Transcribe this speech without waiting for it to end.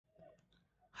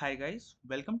Hi guys,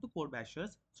 welcome to Code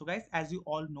Bashers. So guys, as you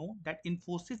all know that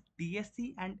Infosys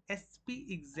DSE and SP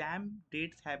exam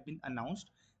dates have been announced.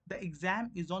 The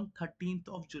exam is on 13th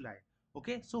of July.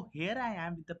 Okay, so here I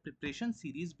am with the preparation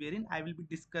series wherein I will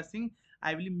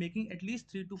be making at least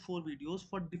 3 to 4 videos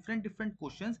for different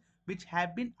questions which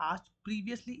have been asked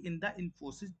previously in the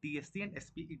Infosys DSE and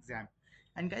SP exam.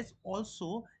 And guys,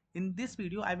 also in this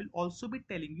video, I will also be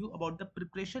telling you about the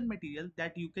preparation material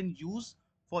that you can use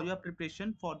for your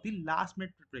preparation for the last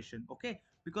minute preparation. Okay,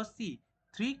 because see,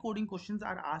 three coding questions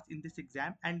are asked in this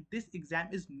exam and this exam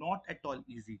is not at all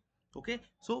easy. Okay,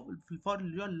 so for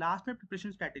your last minute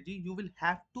preparation strategy you will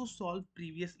have to solve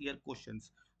previous year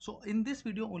questions. So in this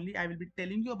video only I will be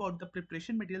telling you about the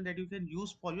preparation material that you can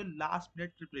use for your last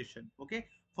minute preparation. Okay,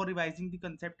 for revising the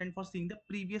concept and for seeing the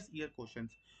previous year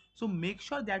questions. So make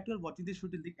sure that you are watching this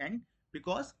video till the end,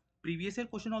 because previous year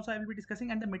question also I will be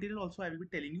discussing and the material also I will be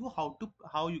telling you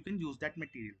how you can use that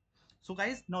material. So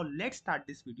guys, now let's start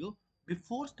this video.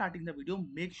 Before starting the video,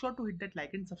 make sure to hit that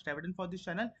like and subscribe button for this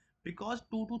channel, because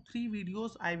 2 to 3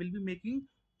 videos I will be making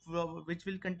which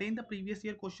will contain the previous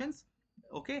year questions.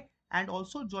 Okay, and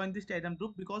also join this Telegram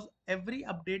group, because every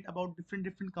update about different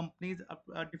companies,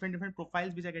 different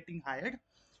profiles which are getting hired,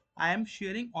 I am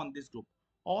sharing on this group.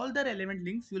 All the relevant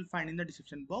links you will find in the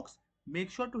description box.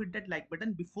 Make sure to hit that like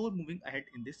button before moving ahead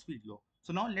in this video.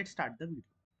 So now let's start the video.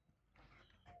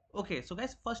 Okay, so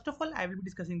guys, first of all, I will be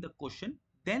discussing the question,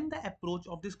 then the approach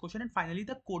of this question, and finally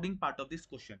the coding part of this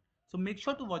question. So make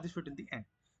sure to watch this video till the end.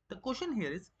 The question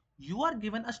here is, you are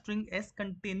given a string S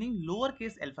containing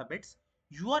lowercase alphabets.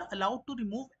 You are allowed to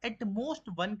remove at most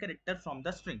one character from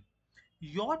the string.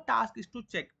 Your task is to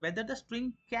check whether the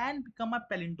string can become a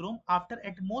palindrome after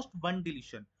at most one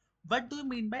deletion. What do you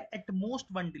mean by at most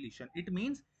one deletion? It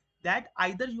means that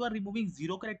either you are removing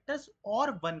 0 characters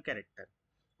or 1 character.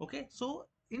 Okay, so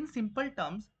in simple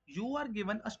terms, you are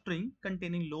given a string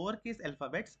containing lowercase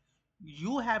alphabets.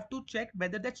 You have to check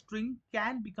whether that string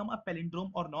can become a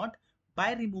palindrome or not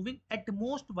by removing at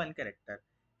most 1 character.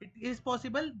 It is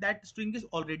possible that string is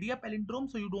already a palindrome,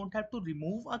 so you don't have to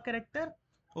remove a character.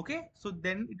 Okay, so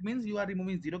then it means you are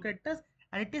removing 0 characters,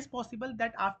 and it is possible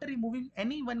that after removing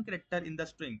any one character in the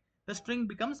string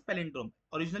becomes palindrome.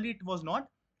 Originally it was not,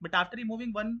 but after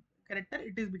removing one character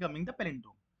it is becoming the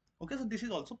palindrome. Okay, so this is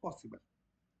also possible.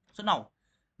 So now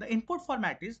the input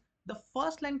format is, the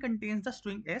first line contains the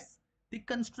string S, the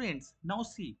constraints. Now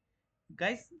see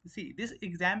guys, see, this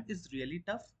exam is really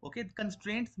tough. Okay, the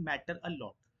constraints matter a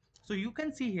lot. So you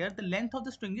can see here the length of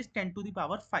the string is 10 to the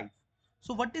power 5.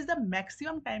 So what is the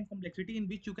maximum time complexity in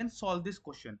which you can solve this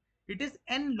question? It is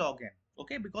n log n.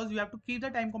 Okay, because you have to keep the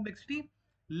time complexity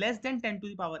less than 10 to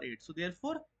the power 8. So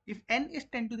therefore, if n is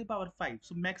 10 to the power 5,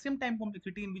 so maximum time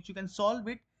complexity in which you can solve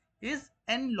it is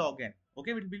n log n.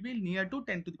 Okay, it will be near to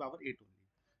 10 to the power 8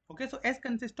 only. Okay, so S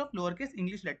consists of lowercase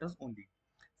English letters only.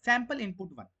 Sample input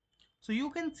 1. So you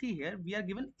can see here we are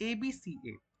given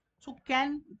ABCA. So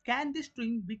can this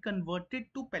string be converted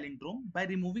to palindrome by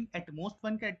removing at most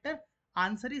one character?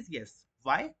 Answer is yes.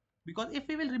 Why? Because if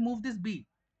we will remove this B,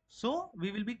 so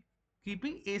we will be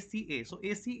keeping ACA. So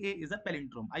ACA is a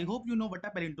palindrome. I hope you know what a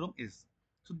palindrome is.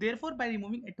 So therefore, by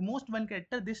removing at most one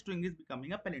character, this string is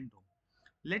becoming a palindrome.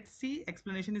 Let's see,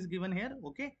 explanation is given here.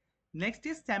 Okay, next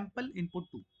is sample input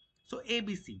 2. So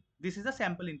ABC, this is a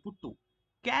sample input 2.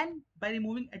 Can, by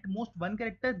removing at most one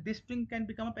character, this string can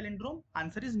become a palindrome?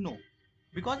 Answer is no,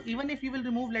 because even if you will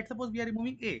remove, let's suppose we are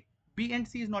removing A, B and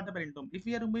C is not a palindrome. If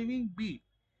we are removing B,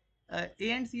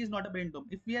 A and C is not a palindrome.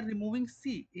 If we are removing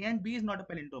C, A and B is not a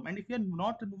palindrome. And if you are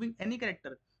not removing any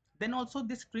character, then also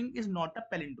this string is not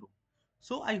a palindrome.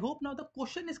 So I hope now the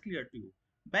question is clear to you.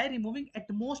 By removing at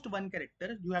most one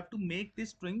character, you have to make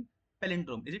this string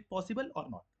palindrome. Is it possible or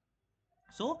not?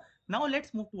 So now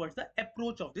let's move towards the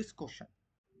approach of this question.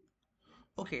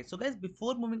 Okay, so guys,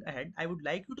 before moving ahead, I would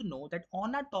like you to know that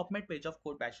on our top mate page of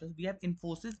Code Bashers, we have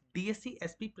Infosys DSE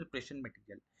SP preparation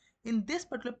material. In this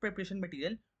particular preparation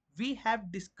material, we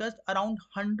have discussed around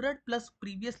 100 plus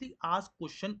previously asked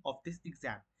question of this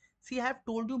exam. See, I have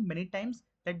told you many times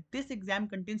that this exam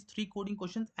contains 3 coding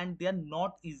questions and they are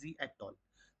not easy at all.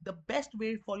 The best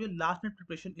way for your last minute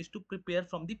preparation is to prepare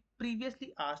from the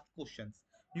previously asked questions.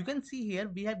 You can see here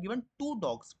we have given 2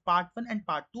 docs, part 1 and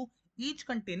part 2, each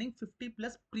containing 50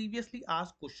 plus previously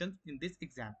asked questions in this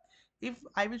exam. If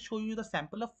I will show you the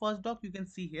sample of first doc, you can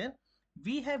see here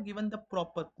we have given the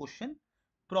proper question,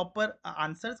 proper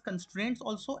answers, constraints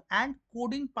also, and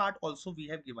coding part also we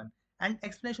have given, and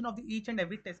explanation of the each and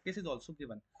every test case is also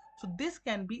given. So this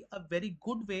can be a very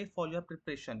good way for your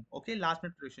preparation. Okay, last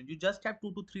minute preparation. You just have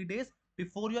 2 to 3 days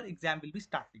before your exam will be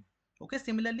starting. Okay,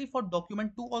 similarly for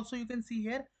document 2 also you can see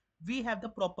here we have the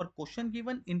proper question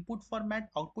given, input format,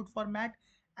 output format,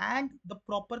 and the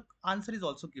proper answer is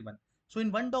also given. So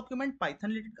in one document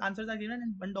Python related answers are given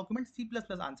and one document C++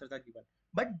 answers are given.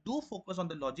 But do focus on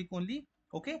the logic only.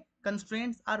 Okay,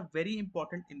 constraints are very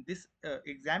important in this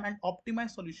exam, and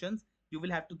optimized solutions you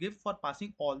will have to give for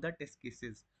passing all the test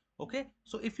cases. Okay,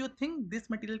 so if you think this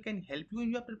material can help you in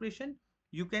your preparation,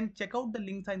 you can check out the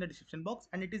links in the description box,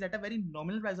 and it is at a very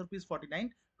nominal price of rupees 49,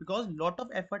 because lot of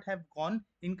effort have gone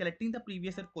in collecting the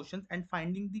previous year questions and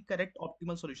finding the correct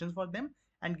optimal solutions for them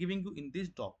and giving you in this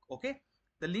doc. Okay,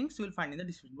 the links you will find in the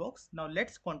description box. Now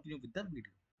let's continue with the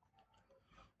video.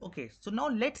 Okay, so now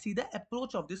let's see the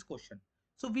approach of this question.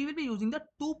 So we will be using the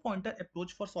two pointer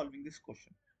approach for solving this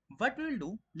question. What we will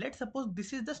do, let's suppose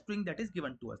this is the string that is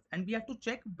given to us and we have to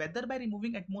check whether by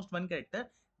removing at most one character,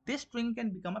 this string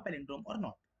can become a palindrome or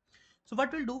not. So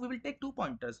what we'll do, we will take two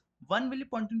pointers. One will be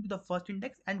pointing to the first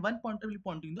index and one pointer will be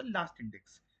pointing to the last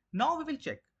index. Now we will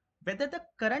check whether the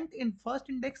current in first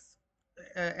index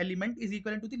element is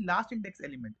equivalent to the last index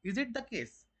element. Is it the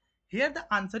case? Here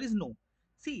the answer is no.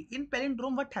 See, in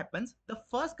palindrome what happens? The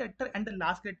first character and the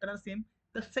last character are same.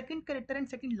 The second character and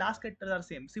second last character are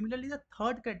same. Similarly, the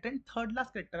third character and third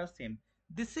last character are same.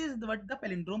 This is what the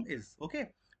palindrome is. Okay.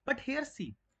 But here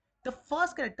see, the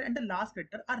first character and the last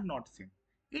character are not same.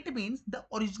 It means the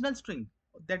original string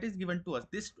that is given to us,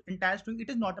 this entire string, it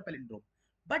is not a palindrome.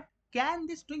 But can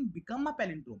this string become a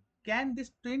palindrome? Can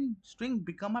this string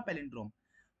become a palindrome?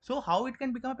 So how it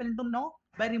can become a palindrome now?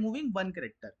 By removing one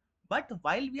character. But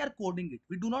while we are coding it,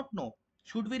 we do not know,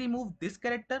 should we remove this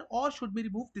character or should we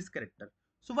remove this character?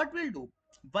 So what we'll do,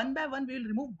 one by one we will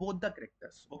remove both the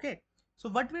characters. Okay. So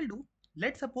what we'll do,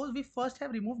 let's suppose we first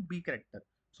have removed B character.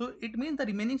 So it means the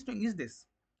remaining string is this.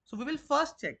 So we will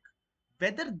first check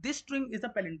whether this string is a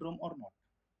palindrome or not.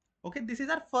 Okay, this is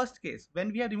our first case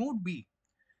when we have removed B.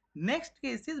 Next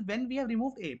case is when we have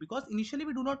removed A, because initially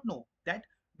we do not know that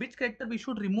which character we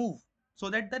should remove so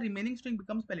that the remaining string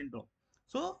becomes palindrome.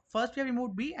 So first we have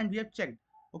removed B and we have checked,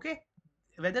 okay,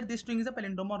 whether this string is a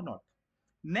palindrome or not.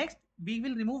 Next we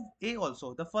will remove A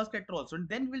also, the first character also, and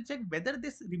then we will check whether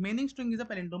this remaining string is a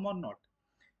palindrome or not.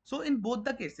 So in both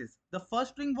the cases, the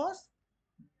first string was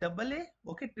double A,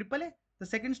 okay, triple A. The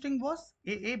second string was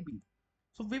AAB.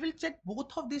 So we will check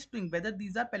both of these strings whether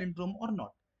these are palindrome or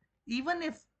not. Even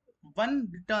if one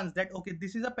returns that okay,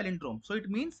 this is a palindrome, so it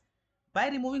means by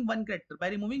removing one character, by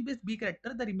removing this B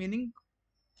character, the remaining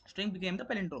string became the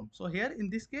palindrome. So here in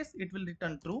this case it will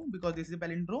return true because this is a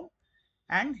palindrome,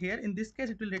 and here in this case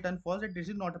it will return false that this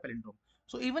is not a palindrome.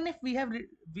 So even if we have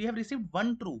received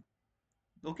one true,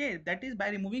 okay, that is by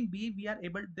removing B we are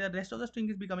able, the rest of the string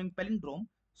is becoming palindrome.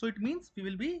 So it means we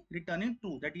will be returning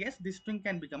true that yes, this string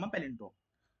can become a palindrome.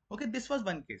 Okay, this was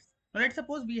one case. Now let's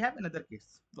suppose we have another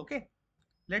case. Okay,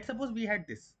 let's suppose we had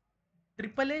this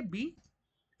triple A B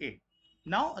A.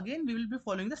 Now again we will be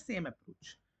following the same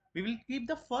approach. We will keep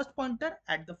the first pointer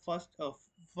at the first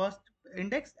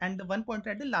index and the one pointer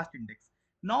at the last index.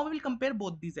 Now we will compare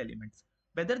both these elements,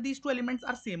 whether these two elements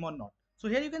are same or not. So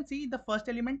here you can see the first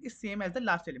element is same as the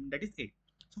last element, that is A.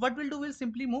 So what we'll do, we'll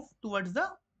simply move towards the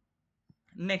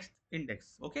next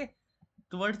index, okay,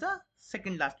 towards the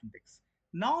second last index.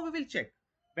 Now we will check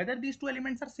whether these two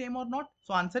elements are same or not.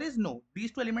 So answer is no,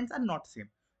 these two elements are not same.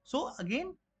 So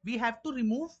again we have to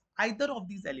remove either of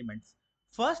these elements.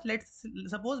 First let's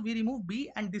suppose we remove B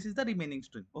and this is the remaining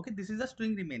string. Okay, this is the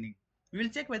string remaining. We will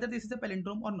check whether this is a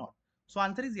palindrome or not. So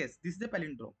answer is yes, this is a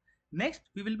palindrome. Next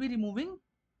we will be removing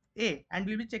A and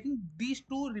we will be checking these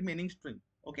two remaining string.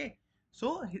 Okay,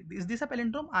 so is this a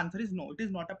palindrome? Answer is no, it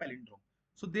is not a palindrome.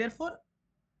 So therefore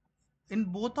in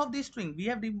both of these string we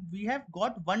have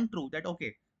got one true, that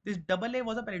okay, this double A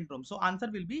was a palindrome. So answer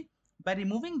will be, by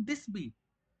removing this B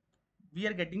we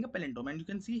are getting a palindrome, and you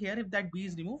can see here if that B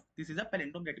is removed, this is a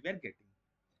palindrome that we are getting.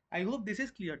 I hope this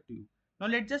is clear to you. Now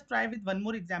let's just try with one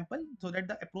more example so that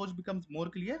the approach becomes more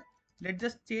clear. Let's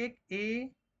just take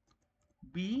A,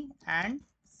 B and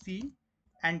C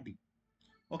and D.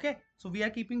 Okay, so we are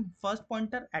keeping first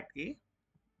pointer at A,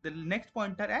 the next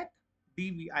pointer at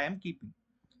D I am keeping.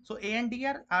 So A and D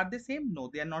are they same? No,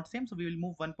 they are not same. So we will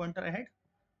move one pointer ahead.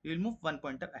 We will move one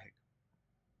pointer ahead.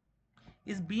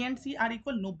 Is B and C are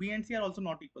equal? No, B and C are also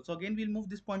not equal. So again, we'll move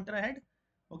this pointer ahead.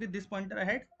 Okay, this pointer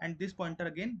ahead and this pointer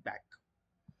again back.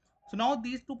 So now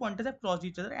these two pointers have crossed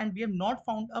each other and we have not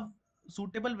found a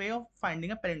suitable way of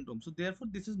finding a palindrome. So therefore,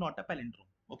 this is not a palindrome.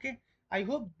 Okay, I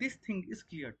hope this thing is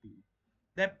clear to you.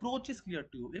 The approach is clear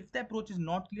to you. If the approach is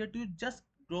not clear to you, just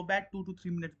go back 2 to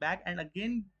 3 minutes back and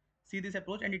again see this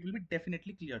approach and it will be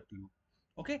definitely clear to you.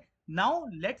 Okay, now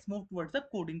let's move towards the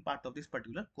coding part of this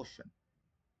particular question.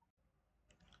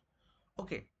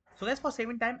 Okay, so guys, for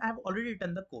saving time, I have already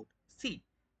written the code. See,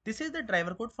 this is the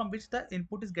driver code from which the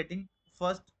input is getting.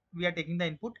 First, we are taking the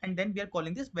input and then we are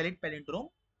calling this valid palindrome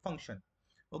function.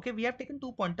 Okay, we have taken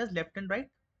two pointers left and right.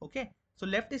 Okay, so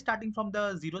left is starting from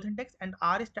the 0th index and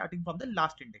R is starting from the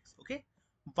last index. Okay,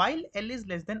 while L is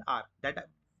less than R, that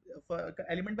for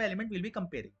element by element we'll be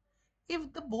comparing.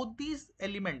 If the both these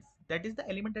elements, that is the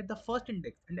element at the first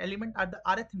index and element at the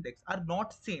rth index, are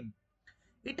not same,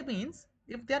 it means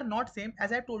if they are not same,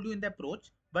 as I told you in the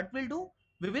approach, what we'll do,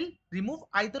 we will remove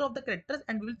either of the characters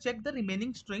and we will check the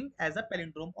remaining string as a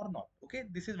palindrome or not. Okay,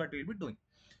 this is what we will be doing.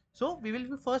 So we will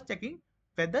be first checking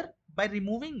whether by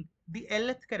removing the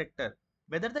lth character,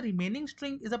 whether the remaining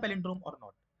string is a palindrome or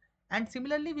not. And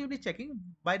similarly, we will be checking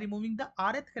by removing the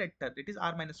rth character, it is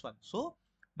r minus 1. So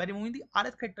by removing the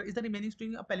rth character, is the remaining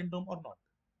string a palindrome or not?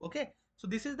 Okay, so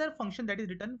this is the function that is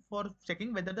written for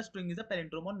checking whether the string is a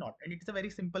palindrome or not. And it is a very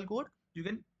simple code. You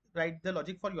can write the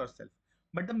logic for yourself.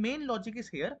 But the main logic is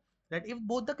here that if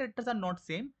both the characters are not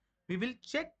same, we will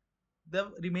check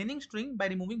the remaining string by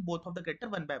removing both of the character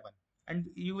one by one. And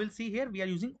you will see here we are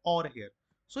using OR here.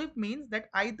 So it means that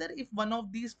either if one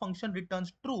of these function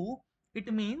returns true,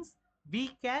 it means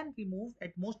we can remove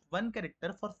at most one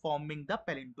character for forming the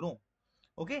palindrome.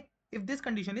 Okay, if this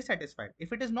condition is satisfied.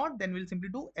 If it is not, then we'll simply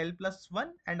do L plus 1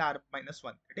 and R minus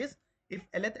 1. That is, if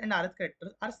Lth and Rth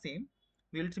characters are same,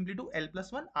 we will simply do L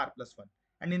plus 1, R plus 1.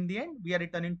 And in the end, we are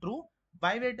returning true.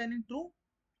 Why we are returning true?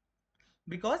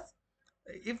 Because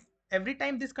if every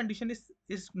time this condition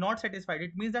is not satisfied,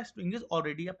 it means that string is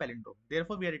already a palindrome.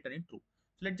 Therefore, we are returning true.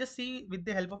 So let's just see with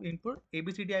the help of input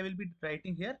ABCD I will be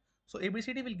writing here. So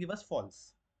ABCD will give us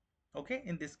false. Okay,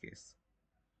 in this case.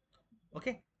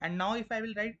 Okay, and now if I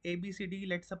will write ABCD,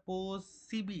 let's suppose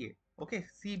CBA. Okay,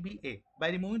 CBA, by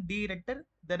removing D character,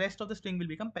 the rest of the string will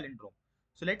become palindrome.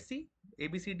 So let's see,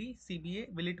 ABCD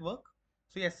CBA, will it work?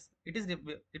 So yes, it is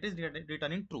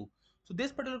returning true. So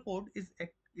this particular code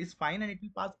is fine and it will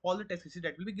pass all the test cases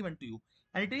that will be given to you,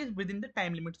 and it is within the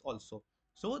time limits also.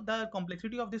 So the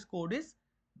complexity of this code is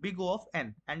big O of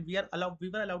n, and we were allowed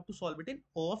to solve it in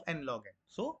O of n log n.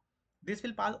 So this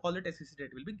will pass all the test cases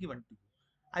that will be given to you.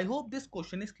 I hope this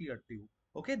question is clear to you.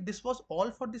 Okay, this was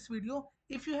all for this video.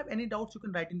 If you have any doubts, you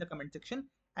can write in the comment section.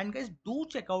 And guys, do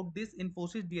check out this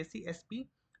Infosys DSE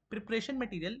SP preparation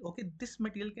material. Okay, this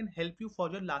material can help you for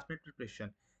your last minute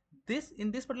preparation. In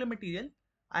this particular material,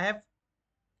 I have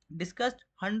discussed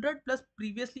 100 plus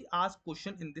previously asked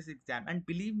question in this exam, and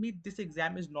believe me, this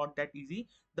exam is not that easy.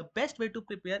 The best way to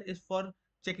prepare is for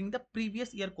checking the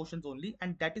previous year questions only,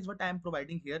 and that is what I am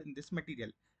providing here in this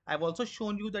material. I've also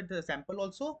shown you that the sample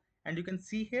also, and you can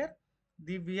see here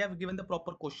we have given the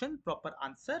proper question, proper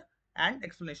answer, and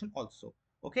explanation also.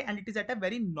 Okay, and it is at a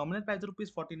very nominal price of rupees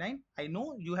 49. I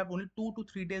know you have only 2 to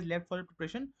 3 days left for your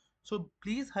preparation, so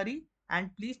please hurry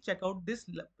and please check out this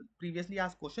previously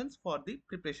asked questions for the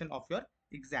preparation of your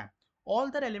exam. All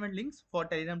the relevant links for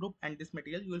Telegram group and this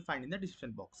material you will find in the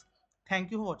description box. Thank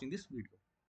you for watching this video.